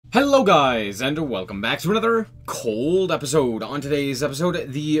Hello guys, and welcome back to another cold episode. On today's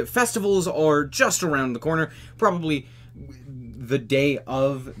episode, the festivals are just around the corner. Probably the day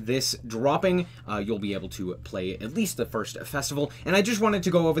of this dropping, you'll be able to play at least the first festival. And I just wanted to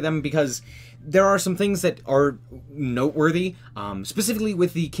go over them because there are some things that are noteworthy, specifically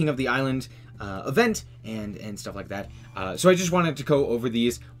with the King of the Island event and stuff like that. So I just wanted to go over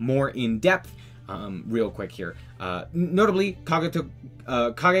these more in depth. Real quick here. Notably, Kage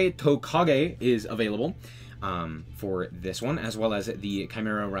to Kage is available for this one, as well as the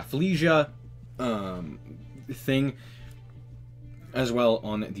Chimera Rafflesia thing, as well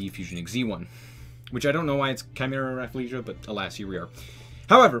on the Fusion XZ one, which I don't know why it's Chimera Rafflesia, but alas, here we are.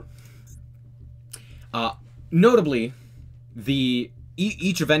 However, notably,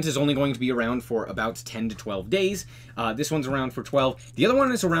 each event is only going to be around for about 10 to 12 days. This one's around for 12. The other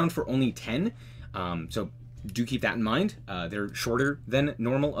one is around for only 10. So do keep that in mind. They're shorter than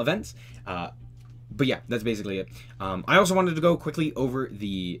normal events. But yeah, that's basically it. I also wanted to go quickly over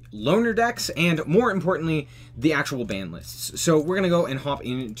the loaner decks and, more importantly, the actual ban lists. So we're going to go and hop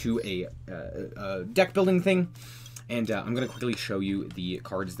into a deck building thing, and I'm going to quickly show you the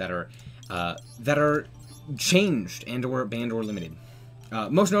cards that are changed and or banned or limited.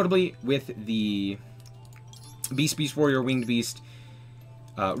 Most notably with the Beast Warrior, Winged Beast,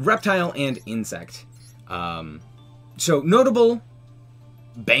 Reptile, and Insect. So notable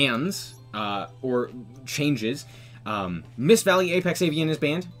bans or changes. Mist Valley Apex Avian is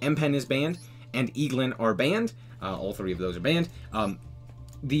banned, M-Pen is banned, and Eaglin are banned. All three of those are banned.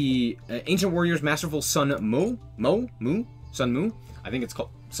 The Ancient Warriors Masterful Sun Mu? I think it's called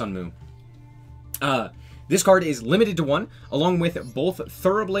Sun Mu. This card is limited to 1, along with both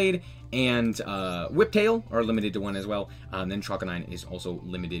Thoroughblade and Whiptail are limited to 1 as well. Then Choconine is also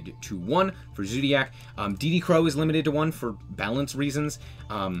limited to 1 for Zodiac. DD Crow is limited to 1 for balance reasons.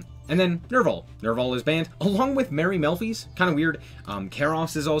 And then Nerval. Nerval is banned, along with Merry Melfi's. Kind of weird.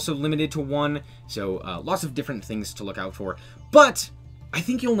 Karos is also limited to 1. So lots of different things to look out for. But I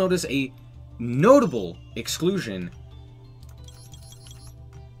think you'll notice a notable exclusion.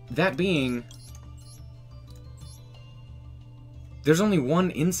 That being, there's only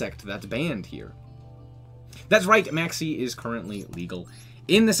one insect that's banned here. That's right, Maxi is currently legal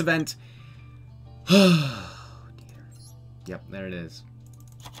in this event. Oh, dear. Yep, there it is.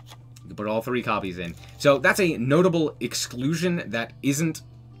 You can put all 3 copies in. So that's a notable exclusion that isn't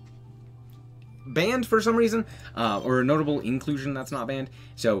banned for some reason, or a notable inclusion that's not banned.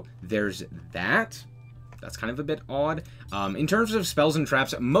 So there's that. That's kind of a bit odd. In terms of spells and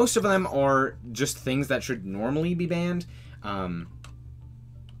traps, most of them are just things that should normally be banned.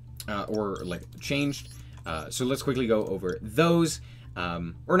 Or like changed. So let's quickly go over those.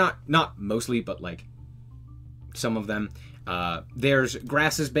 Or not mostly, but like some of them. There's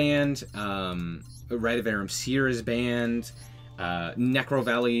Grass is banned. Rite of Aram Seer is banned. Necro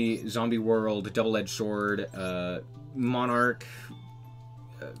Valley, Zombie World, Double-Edged Sword, Monarch,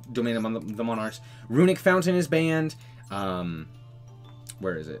 Domain of the Monarchs. Runic Fountain is banned.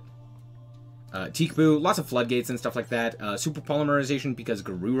 Where is it? Teekboo, lots of floodgates and stuff like that. Super polymerization because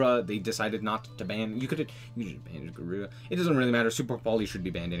Garura, they decided not to ban. You could ban Garura. It doesn't really matter. Super poly should be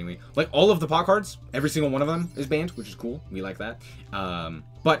banned anyway. Like all of the pot cards, every single one of them is banned, which is cool. We like that.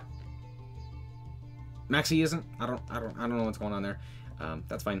 But Maxi isn't. I don't know what's going on there.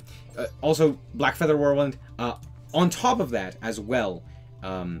 That's fine. Also, Black Feather Whirlwind. On top of that, as well,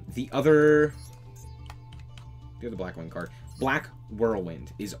 the other Blackwing card, Black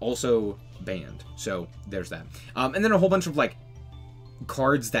Whirlwind, is also banned. So there's that. And then a whole bunch of like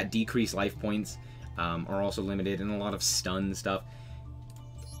cards that decrease life points are also limited, and a lot of stun stuff.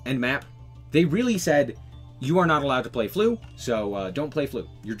 And map, they really said you are not allowed to play Flu, so don't play Flu.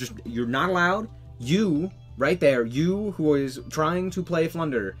 You're not allowed. You right there, you who is trying to play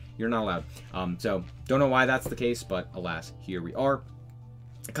Flunder, you're not allowed. So don't know why that's the case, but alas, here we are.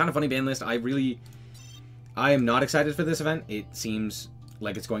 A kind of funny ban list. I am not excited for this event. It seems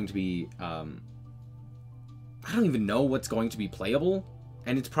like it's going to be, I don't even know what's going to be playable,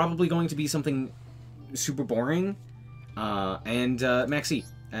 and it's probably going to be something super boring, and Maxi,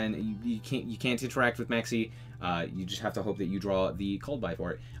 and you can't interact with Maxi. You just have to hope that you draw the called by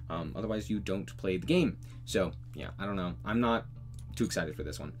for it. Otherwise, you don't play the game. So yeah, I don't know. I'm not too excited for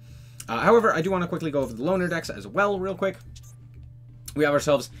this one. However, I do want to quickly go over the loaner decks as well, real quick. We have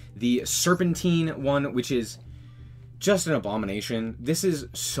ourselves the Serpentine one, which is just an abomination. This is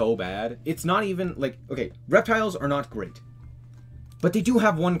so bad. It's not even, like, okay, reptiles are not great. But they do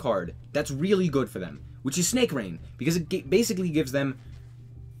have one card that's really good for them, which is Snake Rain, because it basically gives them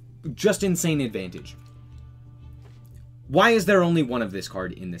just insane advantage. Why is there only one of this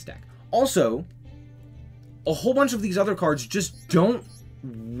card in this deck? Also, a whole bunch of these other cards just don't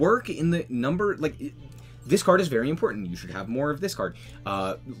work in the number, like, this card is very important. You should have more of this card.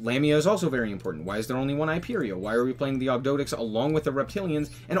 Lamia is also very important. Why is there only one Hyperio? Why are we playing the Ogdoadyx along with the Reptilians?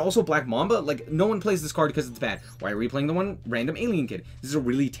 And also Black Mamba? Like, no one plays this card because it's bad. Why are we playing the one random alien kid? This is a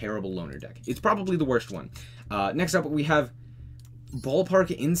really terrible loner deck. It's probably the worst one. Next up, we have Ballpark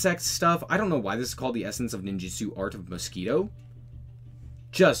Insect stuff. I don't know why this is called the Essence of Ninjutsu Art of Mosquito.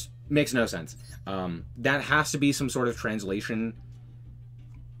 Just makes no sense. That has to be some sort of translation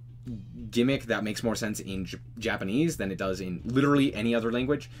gimmick that makes more sense in Japanese than it does in literally any other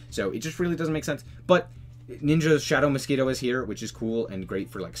language. So it just really doesn't make sense. But Ninja's Shadow Mosquito is here, which is cool and great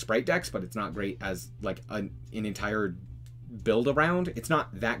for like sprite decks, but it's not great as like an entire build around. It's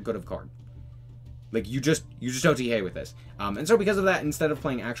not that good of a card. Like you just OTK with this. And so because of that, instead of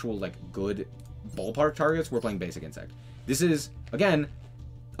playing actual like good ballpark targets, we're playing basic insect. This is again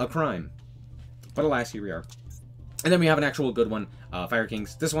a crime. But alas, here we are. And then we have an actual good one, Fire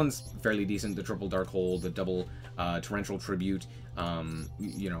Kings. This one's fairly decent. The triple Dark Hole, the double Torrential Tribute,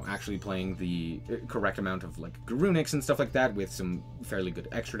 you know, actually playing the correct amount of like Garunix and stuff like that with some fairly good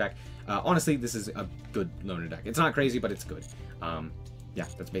extra deck. Honestly, this is a good loner deck. It's not crazy, but it's good. Yeah,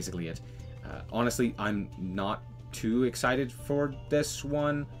 that's basically it. Honestly, I'm not too excited for this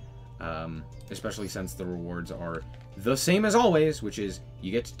one, especially since the rewards are the same as always, which is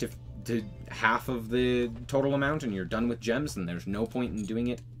you get to half of the total amount and you're done with gems, and there's no point in doing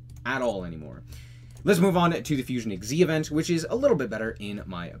it at all anymore. Let's move on to the Fusion XZ event, which is a little bit better in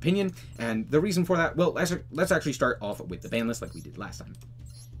my opinion. And the reason for that, well, let's actually start off with the ban list like we did last time.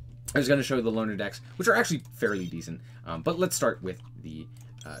 I was going to show the loner decks, which are actually fairly decent, but let's start with the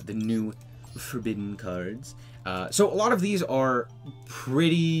new forbidden cards. So a lot of these are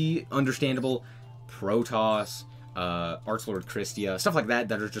pretty understandable. Protoss, Archlord Christia, stuff like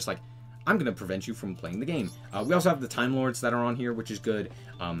that are just like, I'm going to prevent you from playing the game. We also have the Time Lords that are on here, which is good.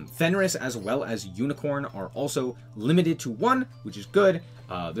 Fenris as well as Unicorn are also limited to 1, which is good.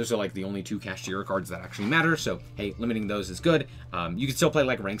 Those are like the only 2 Cashier cards that actually matter, so hey, limiting those is good. You can still play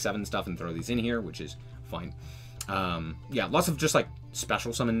like rank 7 stuff and throw these in here, which is fine. Yeah, lots of just like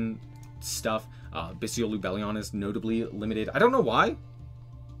special summon stuff. Bestial Lubellion is notably limited. I don't know why,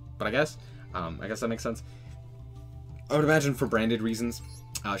 but I guess that makes sense. I would imagine for branded reasons.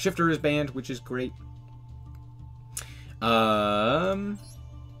 Shifter is banned, which is great. A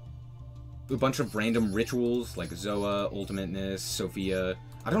bunch of random rituals like Zoa, Ultimateness, Sophia.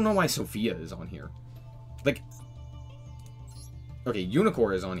 I don't know why Sophia is on here. Like, okay,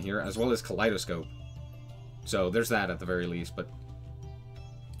 Unicorn is on here as well as Kaleidoscope. So there's that at the very least, but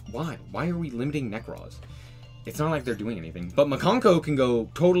why? Why are we limiting Necros? It's not like they're doing anything. But Makonko can go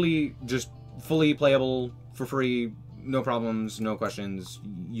totally just fully playable for free. No problems, no questions.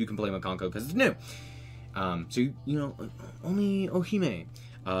 You can play Makonko because it's new. So, you know, only Ohime.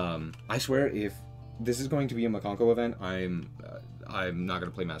 I swear, if this is going to be a Makonko event, I'm not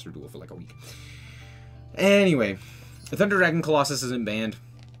going to play Master Duel for like a week. Anyway, the Thunder Dragon Colossus isn't banned.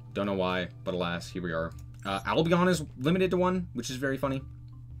 Don't know why, but alas, here we are. Albion is limited to 1, which is very funny.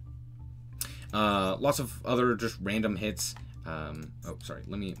 Lots of other just random hits. Oh, sorry.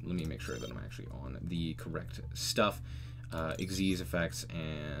 Let me make sure that I'm actually on the correct stuff. XYZ effects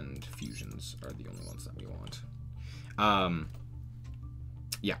and fusions are the only ones that we want.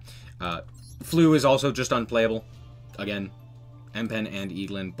 Yeah. Flu is also just unplayable. Again, Empen and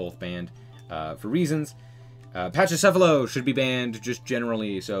Eaglin both banned for reasons. Pachycephalo should be banned just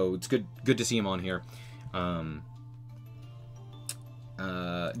generally, so it's good to see him on here.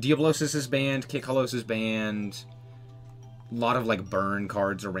 Diablosis is banned. Kikalos is banned. A lot of, like, burn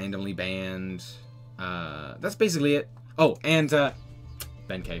cards are randomly banned. That's basically it. Oh, and,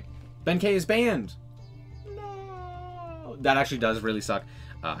 Benkei. Benkei is banned! No! That actually does really suck.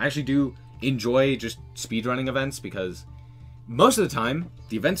 I actually do enjoy just speedrunning events because most of the time,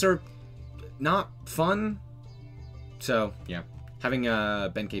 the events are not fun. So, yeah. Having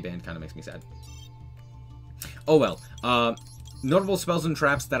Benkei banned kind of makes me sad. Oh, well. Notable spells and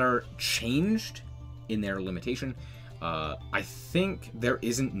traps that are changed in their limitation. I think there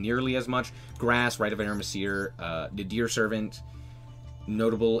isn't nearly as much. Grass, Rite of Aramesir, the Deer Servant,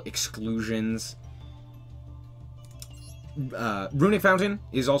 notable exclusions. Runic Fountain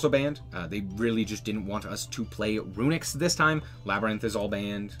is also banned. They really just didn't want us to play Runics this time. Labyrinth is all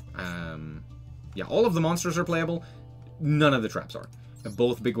banned. Yeah, all of the monsters are playable. None of the traps are.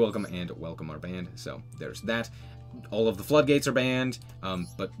 Both Big Welcome and Welcome are banned, so there's that. All of the floodgates are banned,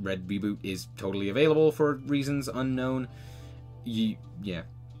 but Red Reboot is totally available for reasons unknown. Yeah,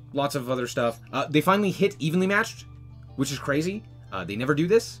 lots of other stuff. They finally hit evenly matched. which is crazy. They never do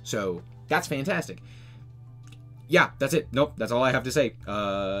this, so that's fantastic. Yeah, that's it. Nope, that's all I have to say.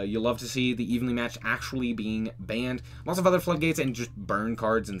 You'll love to see the evenly matched actually being banned. Lots of other floodgates and just burn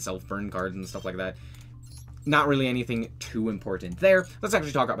cards and self-burn cards and stuff like that. Not really anything too important there. Let's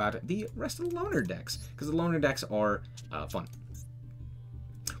actually talk about the rest of the loner decks, because the loner decks are fun.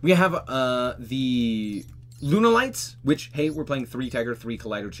 We have the Lunalights, which, hey, we're playing 3 Tiger, 3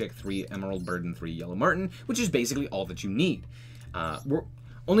 Kaleido Chick, 3 Emerald Bird, and 3 Yellow Martin, which is basically all that you need. We're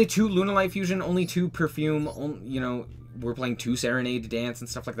only 2 Lunalight Fusion, only 2 Perfume, you know, we're playing 2 Serenade Dance and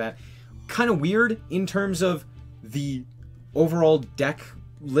stuff like that. Kind of weird in terms of the overall deck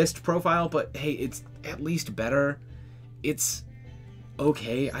list profile, but hey, it's at least better. It's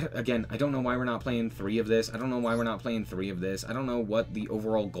okay. Again, I don't know why we're not playing 3 of this. I don't know why we're not playing 3 of this. I don't know what the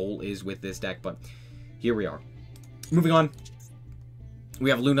overall goal is with this deck, but here we are. Moving on. We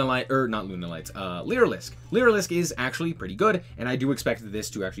have Lunalight, or not Lunalights, Lyrilisc. Lyrilisc is actually pretty good, and I do expect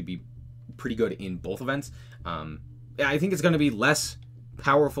this to actually be pretty good in both events. I think it's going to be less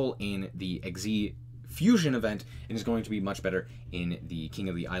powerful in the XZ Fusion event, and is going to be much better in the King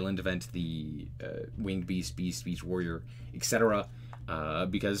of the Island event, the Winged Beast, Beast Warrior, etc.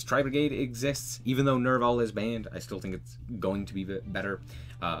 Because Tri-Brigade exists, even though Nerval is banned, I still think it's going to be better.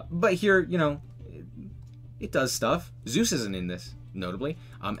 But here, you know, it does stuff. Zeus isn't in this, notably.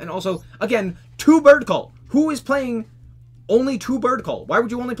 And also, again, 2 Bird Call. Who is playing only 2 Bird Call? Why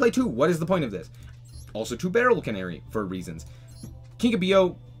would you only play 2? What is the point of this? Also 2 Barrel Canary, for reasons. King of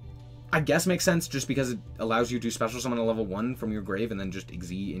BO, I guess makes sense, just because it allows you to special summon a level 1 from your grave and then just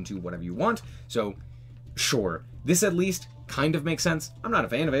XZ into whatever you want. So, sure. This at least kind of makes sense. I'm not a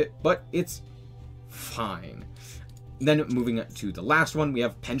fan of it, but it's fine. Then moving to the last one, we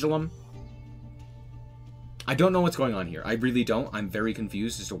have Pendulum. I don't know what's going on here. I really don't. I'm very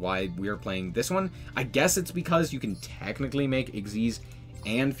confused as to why we're playing this one. I guess it's because you can technically make XZs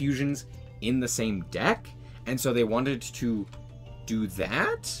and Fusions in the same deck, and so they wanted to do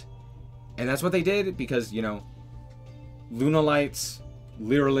that, and that's what they did, because, you know, Lunalights,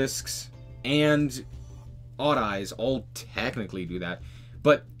 Lyriliscs, and Odd Eyes all technically do that,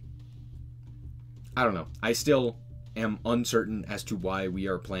 but I don't know. I still am uncertain as to why we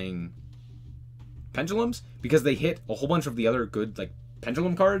are playing Pendulums, because they hit a whole bunch of the other good, like,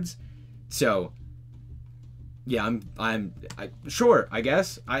 Pendulum cards. So yeah, I'm sure, I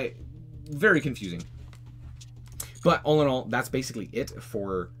guess. Very confusing. But all in all, that's basically it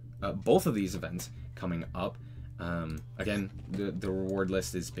for both of these events coming up. Again, the reward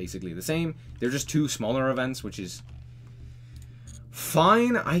list is basically the same. They're just 2 smaller events, which is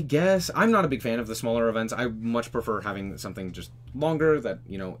fine, I guess. I'm not a big fan of the smaller events. I much prefer having something just longer that,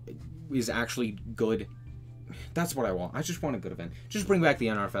 you know, is actually good. That's what I want. I just want a good event. Just bring back the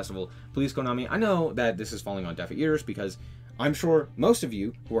NR Festival. Please, Konami. I know that this is falling on deaf ears, because I'm sure most of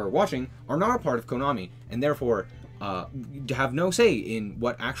you who are watching are not a part of Konami, and therefore have no say in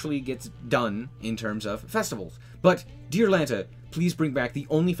what actually gets done in terms of festivals. But, dear Lanta, please bring back the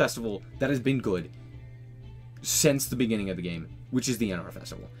only festival that has been good since the beginning of the game, which is the NR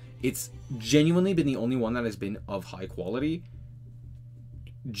Festival. It's genuinely been the only one that has been of high quality.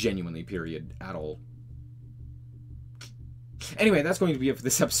 Genuinely, period, at all. Anyway, that's going to be it for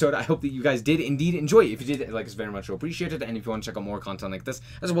this episode. I hope that you guys did indeed enjoy it. If you did, like, it's very much appreciated. And if you want to check out more content like this,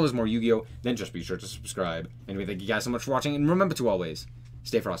 as well as more Yu-Gi-Oh!, then just be sure to subscribe. Anyway, thank you guys so much for watching, and remember to always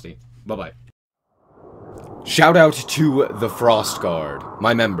stay frosty. Bye-bye. Shout out to the Frost Guard,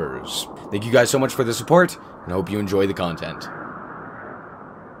 my members. Thank you guys so much for the support, and I hope you enjoy the content.